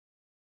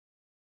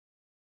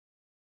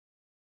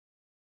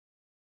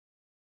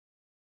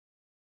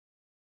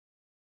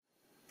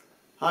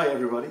Hi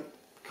everybody,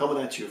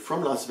 coming at you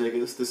from Las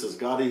Vegas. This is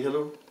Ghady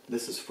Helou,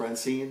 this is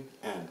Francine,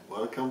 and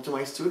welcome to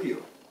my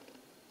studio.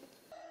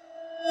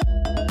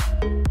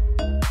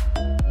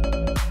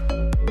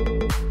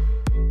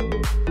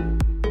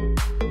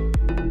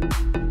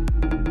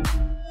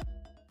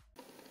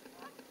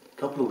 A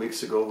couple of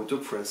weeks ago we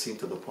took Francine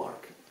to the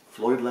park,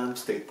 Floyd Lamb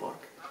State Park.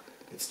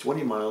 It's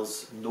 20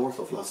 miles north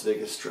of Las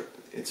Vegas Strip.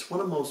 It's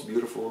one of the most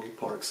beautiful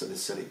parks in the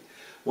city,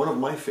 one of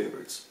my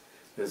favorites.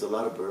 There's a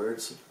lot of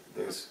birds,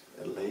 there's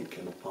a lake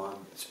and a pond,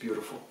 it's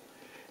beautiful.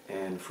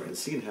 And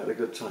Francine had a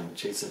good time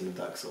chasing the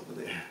ducks over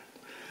there.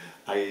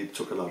 I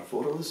took a lot of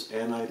photos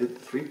and I did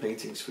 3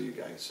 paintings for you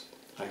guys.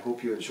 I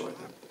hope you enjoyed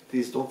them.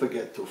 Please don't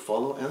forget to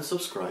follow and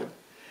subscribe.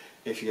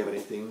 If you have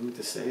anything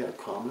to say, a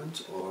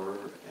comment or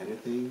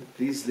anything,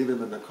 please leave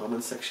them in the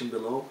comment section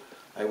below.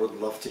 I would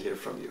love to hear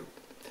from you.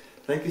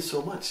 Thank you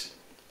so much.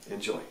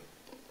 Enjoy.